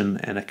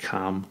intubation in a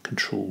calm,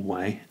 controlled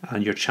way,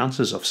 and your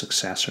chances of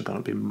success are going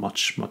to be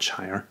much, much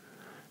higher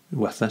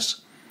with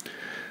this.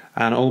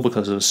 And all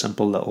because of a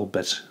simple little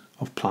bit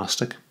of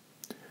plastic.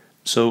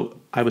 So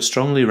I would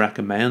strongly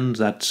recommend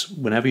that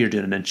whenever you're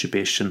doing an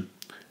intubation,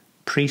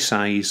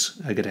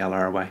 pre-size a Goodell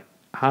airway,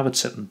 have it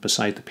sitting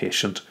beside the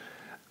patient,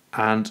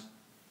 and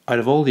out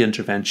of all the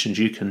interventions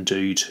you can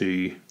do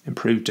to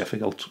improve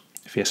difficult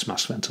face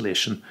mask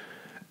ventilation,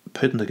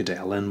 putting the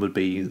Goodell in would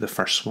be the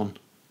first one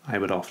I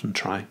would often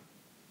try.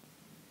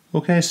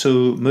 Okay,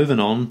 so moving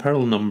on,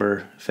 peril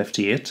number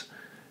 58,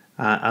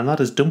 and that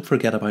is don't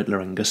forget about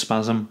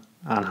laryngospasm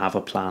and have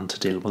a plan to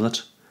deal with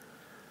it.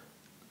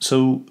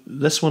 So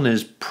this one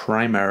is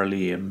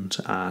primarily aimed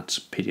at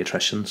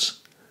paediatricians,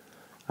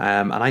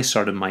 and I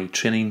started my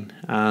training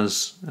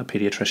as a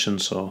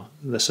paediatrician, so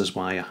this is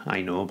why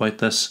I know about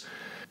this.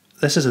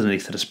 This is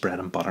anaesthetist bread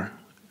and butter.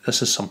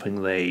 This is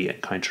something they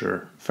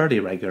encounter fairly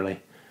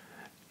regularly,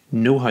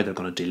 know how they're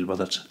going to deal with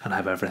it, and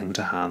have everything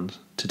to hand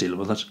to deal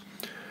with it.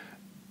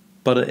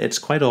 But it's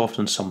quite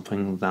often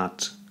something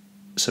that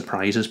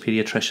surprises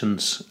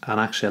paediatricians, and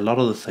actually a lot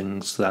of the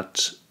things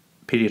that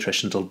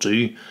paediatricians will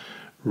do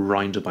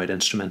round about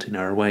instrumenting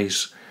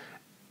airways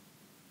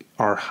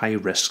are high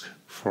risk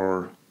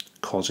for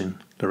causing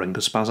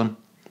laryngospasm.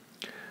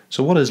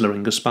 So what is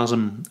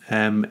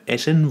laryngospasm?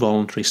 It's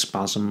involuntary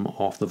spasm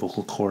of the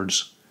vocal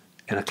cords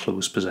in a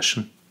closed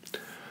position.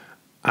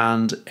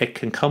 And it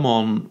can come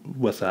on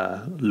with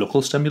a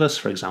local stimulus,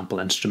 for example,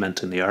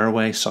 instrumenting the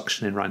airway,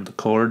 suctioning around the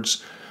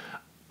cords,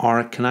 or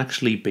it can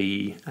actually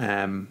be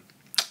a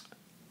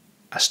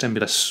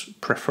stimulus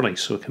peripherally,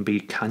 so it can be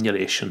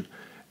cannulation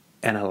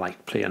in a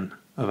light plane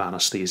of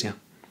anaesthesia.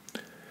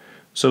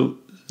 So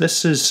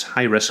this is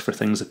high risk for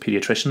things that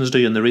paediatricians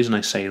do, and the reason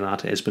I say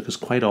that is because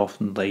quite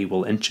often they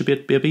will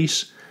intubate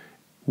babies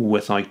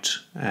without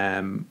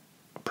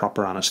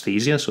proper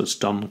anaesthesia, so it's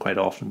done quite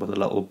often with a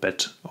little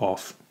bit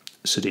of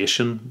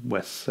sedation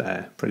with,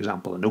 for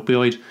example, an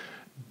opioid,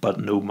 but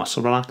no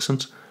muscle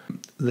relaxant.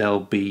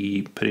 They'll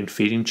be putting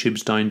feeding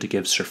tubes down to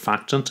give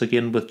surfactant,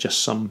 again with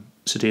just some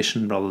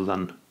sedation rather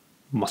than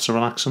muscle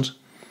relaxant.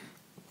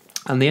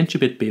 And they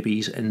intubate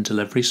babies in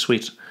delivery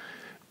suite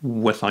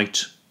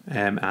without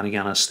any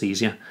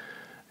anaesthesia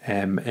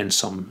in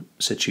some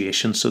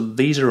situations. So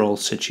these are all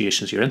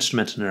situations you're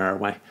instrumenting an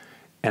airway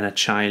in a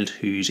child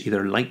who's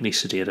either lightly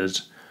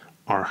sedated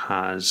or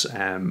has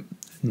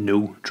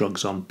no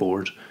drugs on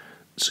board.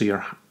 So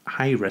you're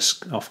high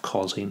risk of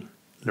causing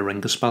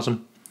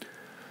laryngospasm.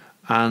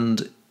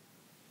 And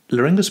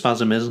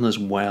laryngospasm isn't as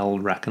well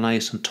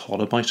recognised and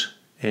taught about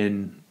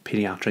in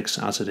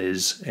paediatrics as it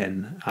is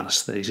in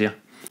anaesthesia.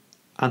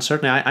 And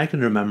certainly I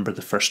can remember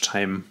the first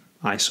time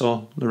I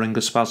saw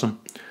laryngospasm.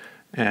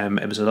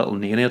 It was a little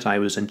neonate I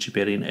was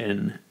intubating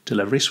in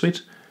delivery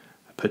suite.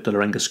 I put the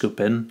laryngoscope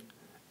in,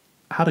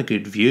 had a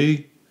good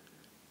view,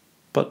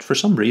 but for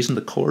some reason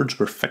the cords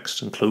were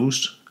fixed and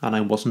closed and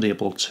I wasn't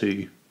able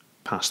to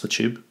pass the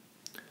tube.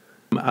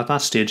 At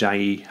that stage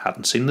I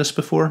hadn't seen this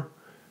before,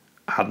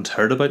 I hadn't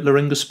heard about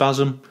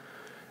laryngospasm,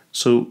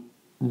 so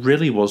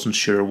really wasn't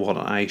sure what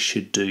I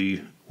should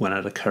do when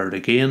it occurred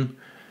again,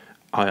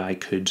 how I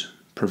could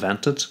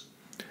prevent it.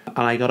 And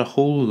I got a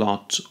whole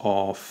lot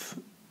of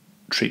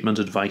treatment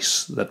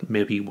advice that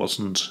maybe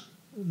wasn't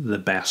the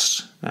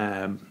best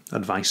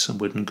advice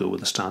and wouldn't go with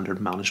the standard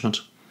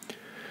management.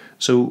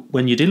 So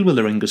when you deal with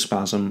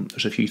laryngospasm,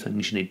 there's a few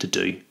things you need to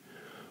do.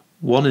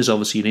 One is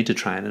obviously you need to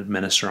try and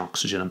administer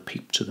oxygen and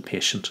PEEP to the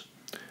patient.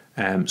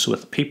 So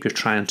with the PEEP you're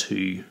trying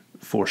to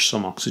force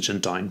some oxygen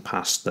down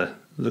past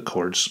the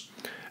cords,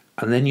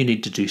 and then you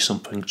need to do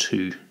something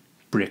to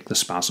break the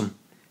spasm.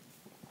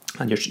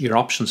 And your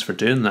options for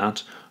doing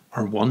that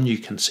are, one, you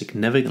can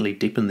significantly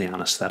deepen the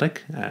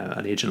anaesthetic.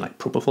 An agent like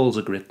propofol is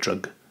a great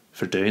drug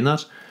for doing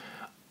that,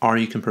 or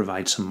you can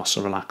provide some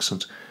muscle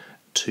relaxant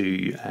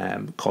to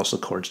cause the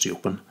cords to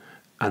open,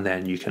 and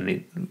then you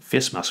can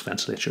face mask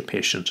ventilate your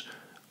patient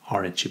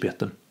or intubate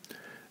them.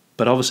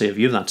 But obviously if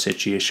you have that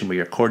situation where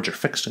your cords are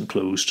fixed and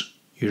closed,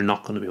 you're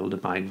not going to be able to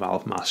bag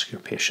valve mask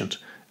your patient,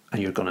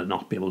 and you're going to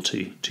not be able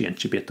to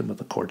intubate them with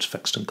the cords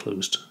fixed and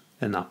closed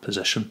in that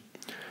position.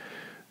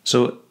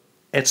 So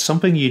it's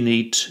something you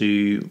need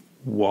to,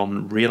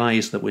 one,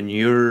 realise that when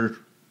you're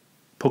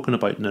poking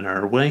about in an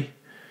airway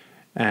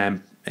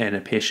in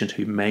a patient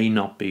who may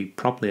not be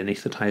properly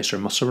anaesthetised or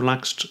muscle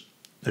relaxed,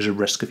 there's a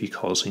risk of you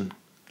causing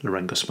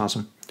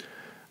laryngospasm.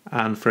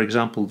 And for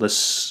example,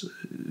 this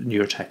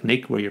newer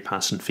technique where you're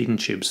passing feeding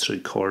tubes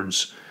through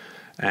cords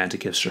to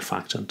give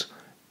surfactant,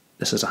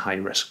 this is a high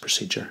risk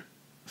procedure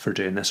for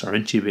doing this, or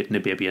intubating a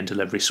baby in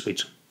delivery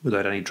suite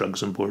without any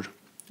drugs on board.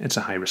 It's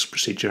a high risk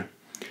procedure.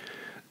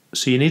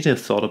 So you need to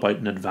have thought about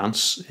in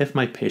advance, if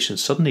my patient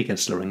suddenly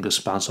gets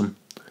laryngospasm,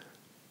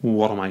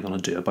 what am I going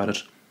to do about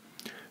it?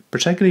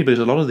 Particularly because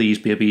a lot of these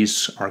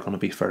babies are going to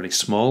be fairly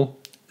small.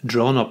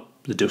 Drawing up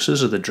the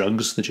doses of the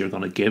drugs that you're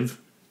going to give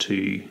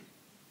to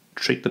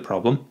treat the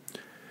problem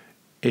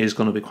is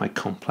going to be quite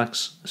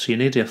complex. So you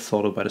need to have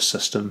thought about a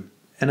system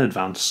in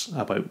advance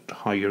about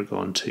how you're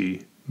going to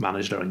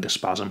manage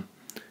laryngospasm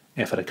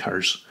if it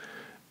occurs.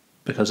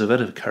 Because if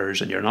it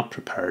occurs and you're not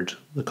prepared,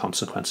 the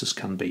consequences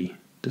can be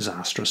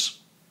disastrous.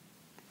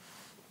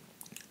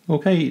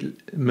 Okay,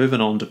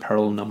 moving on to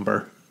peril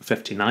number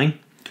 59,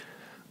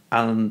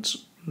 And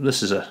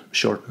this is a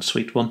short and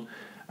sweet one,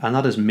 and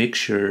that is make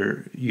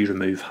sure you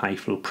remove high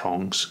flow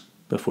prongs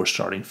before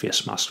starting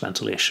face mask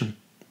ventilation.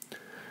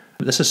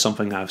 This is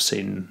something I've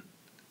seen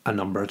a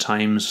number of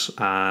times,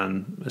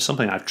 and it's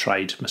something I've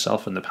tried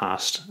myself in the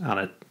past, and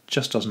it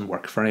just doesn't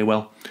work very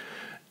well.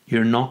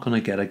 You're not going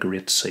to get a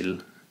great seal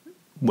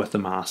with the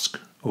mask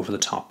over the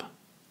top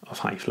of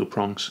high flow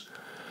prongs.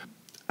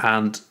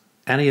 And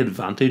any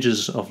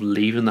advantages of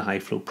leaving the high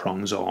flow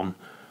prongs on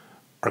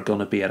are going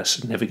to be at a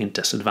significant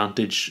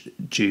disadvantage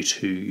due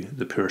to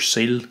the poor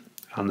seal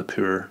and the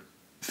poor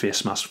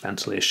face mask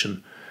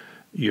ventilation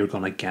you're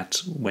going to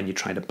get when you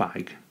try to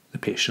bag the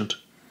patient.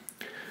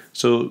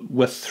 So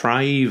with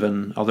Thrive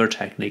and other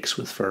techniques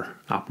for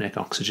apneic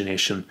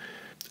oxygenation,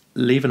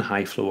 leaving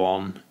high flow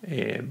on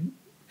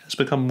has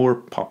become more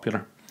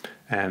popular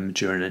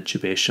during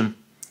intubation.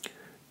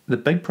 The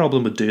big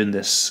problem with doing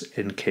this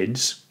in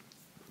kids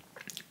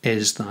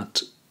is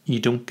that you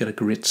don't get a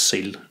great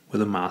seal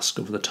with a mask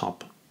over the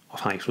top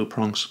of high flow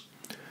prongs.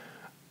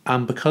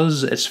 And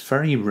because it's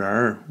very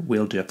rare,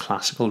 we'll do a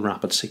classical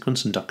rapid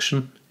sequence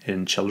induction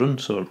in children.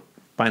 So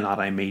by that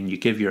I mean you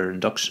give your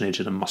induction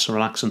agent a muscle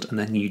relaxant and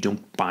then you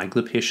don't bag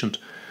the patient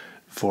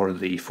for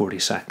the 40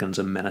 seconds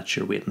and minutes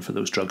you're waiting for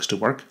those drugs to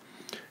work.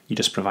 You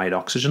just provide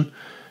oxygen,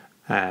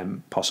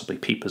 possibly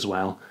PEEP as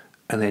well,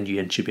 and then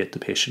you intubate the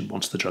patient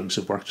once the drugs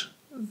have worked.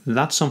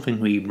 That's something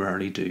we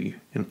rarely do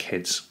in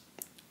kids.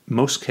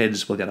 Most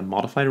kids will get a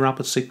modified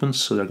rapid sequence,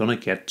 so they're going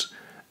to get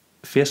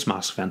face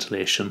mask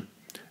ventilation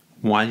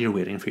while you're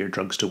waiting for your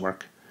drugs to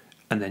work,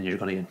 and then you're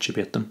going to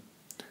intubate them.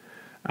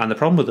 And the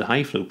problem with the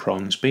high flow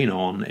prongs being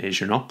on is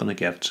you're not going to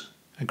get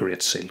a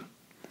great seal.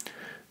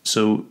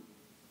 So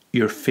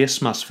your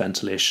face mask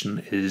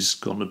ventilation is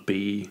going to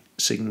be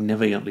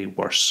significantly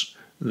worse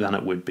than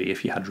it would be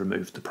if you had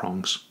removed the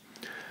prongs.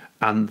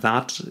 And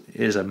that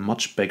is a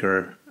much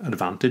bigger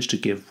advantage, to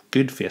give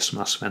good face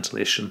mask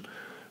ventilation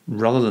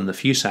rather than the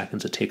few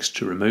seconds it takes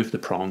to remove the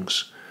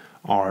prongs,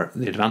 or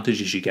the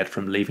advantages you get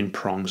from leaving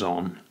prongs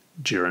on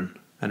during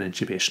an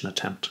intubation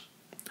attempt.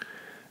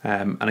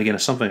 And again,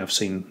 it's something I've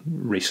seen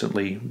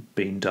recently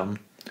being done.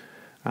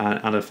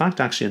 And in fact,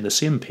 actually in the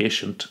same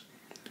patient,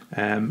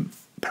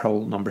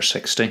 Pearl number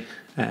 60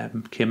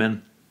 came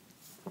in,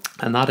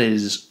 and that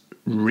is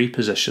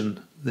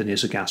reposition the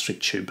nasogastric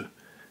tube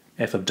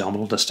if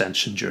abdominal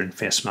distension during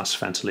face mask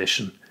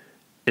ventilation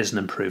isn't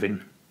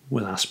improving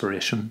with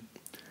aspiration.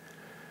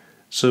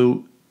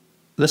 So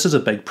this is a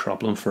big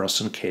problem for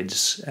us in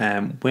kids.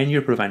 When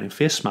you're providing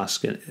face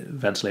mask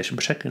ventilation,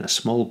 particularly in a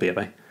small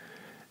baby,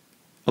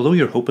 although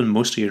you're hoping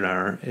most of your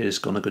air is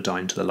going to go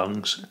down to the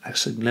lungs, a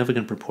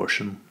significant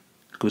proportion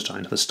goes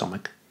down to the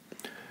stomach.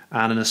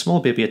 And in a small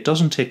baby, it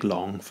doesn't take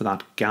long for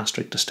that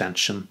gastric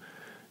distension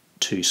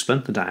to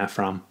splint the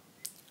diaphragm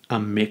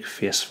and make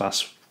face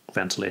mask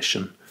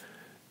ventilation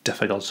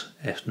difficult,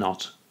 if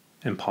not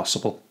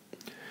impossible.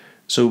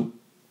 So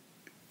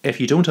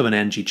if you don't have an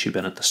NG tube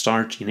in at the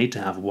start, you need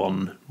to have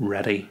one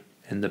ready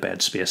in the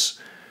bed space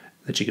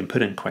that you can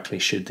put in quickly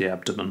should the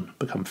abdomen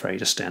become very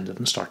distended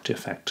and start to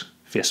affect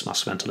face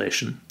mask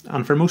ventilation.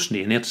 And for most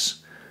neonates,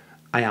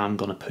 I am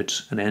going to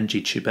put an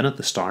NG tube in at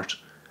the start.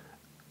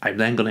 I'm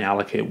then going to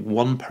allocate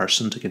one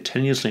person to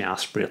continuously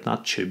aspirate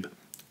that tube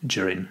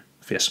during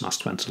face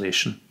mask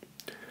ventilation.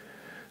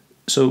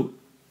 So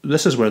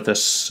this is where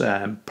this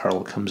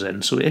Pearl comes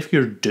in. So if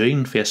you're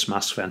doing face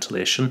mask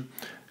ventilation,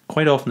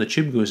 quite often the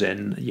tube goes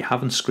in, you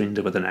haven't screened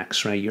it with an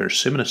X-ray, you're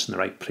assuming it's in the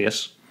right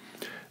place.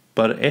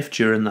 But if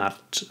during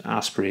that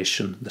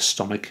aspiration the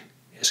stomach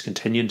is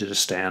continuing to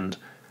distend,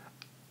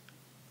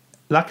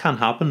 that can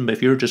happen. But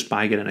if you're just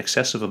bagging in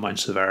excessive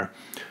amounts of air,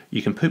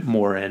 you can put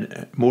more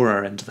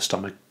air into the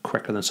stomach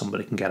quicker than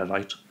somebody can get it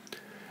out.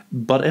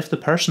 But if the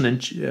person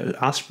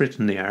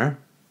aspirating the air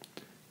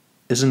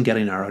isn't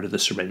getting air out of the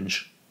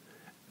syringe,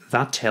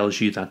 that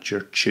tells you that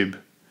your tube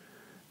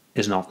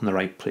is not in the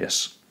right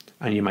place,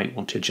 and you might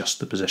want to adjust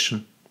the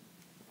position.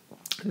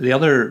 The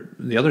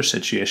other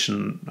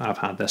situation I've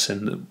had this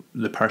in,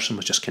 the person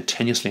was just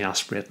continuously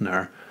aspirating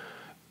air,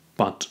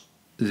 but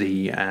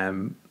the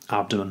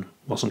abdomen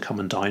wasn't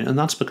coming down, and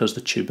that's because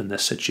the tube in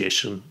this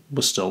situation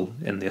was still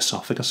in the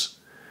esophagus.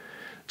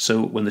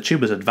 So when the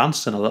tube was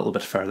advanced in a little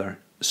bit further,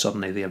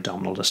 suddenly the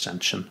abdominal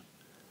distension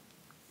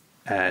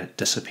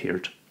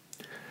disappeared.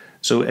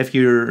 So if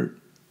you're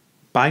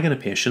bagging a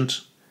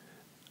patient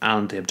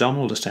and the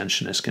abdominal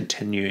distension is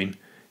continuing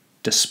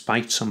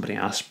despite somebody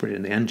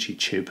aspirating the NG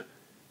tube,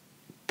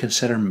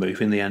 consider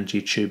moving the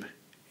NG tube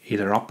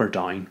either up or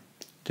down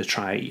to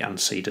try and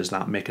see does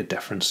that make a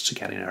difference to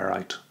getting air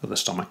out of the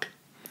stomach,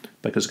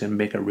 because it can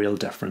make a real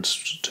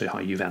difference to how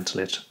you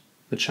ventilate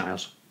the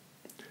child.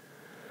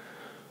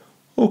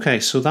 Okay,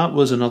 so that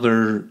was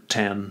another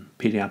 10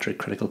 paediatric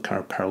critical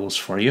care pearls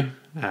for you.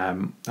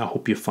 I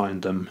hope you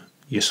found them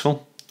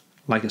useful.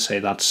 Like I say,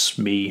 that's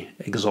me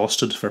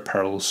exhausted for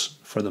pearls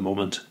for the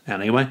moment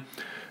anyway,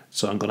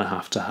 so I'm going to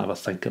have a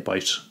think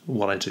about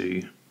what I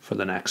do for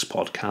the next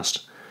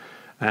podcast.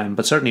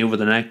 But certainly over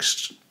the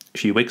next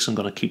few weeks I'm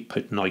going to keep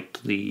putting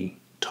out the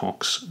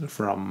talks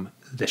from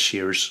this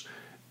year's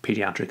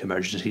Paediatric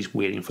Emergencies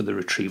Waiting for the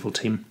Retrieval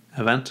Team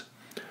event.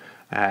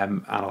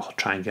 And I'll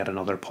try and get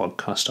another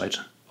podcast out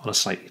on a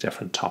slightly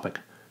different topic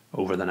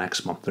over the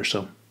next month or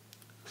so.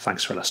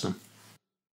 Thanks for listening.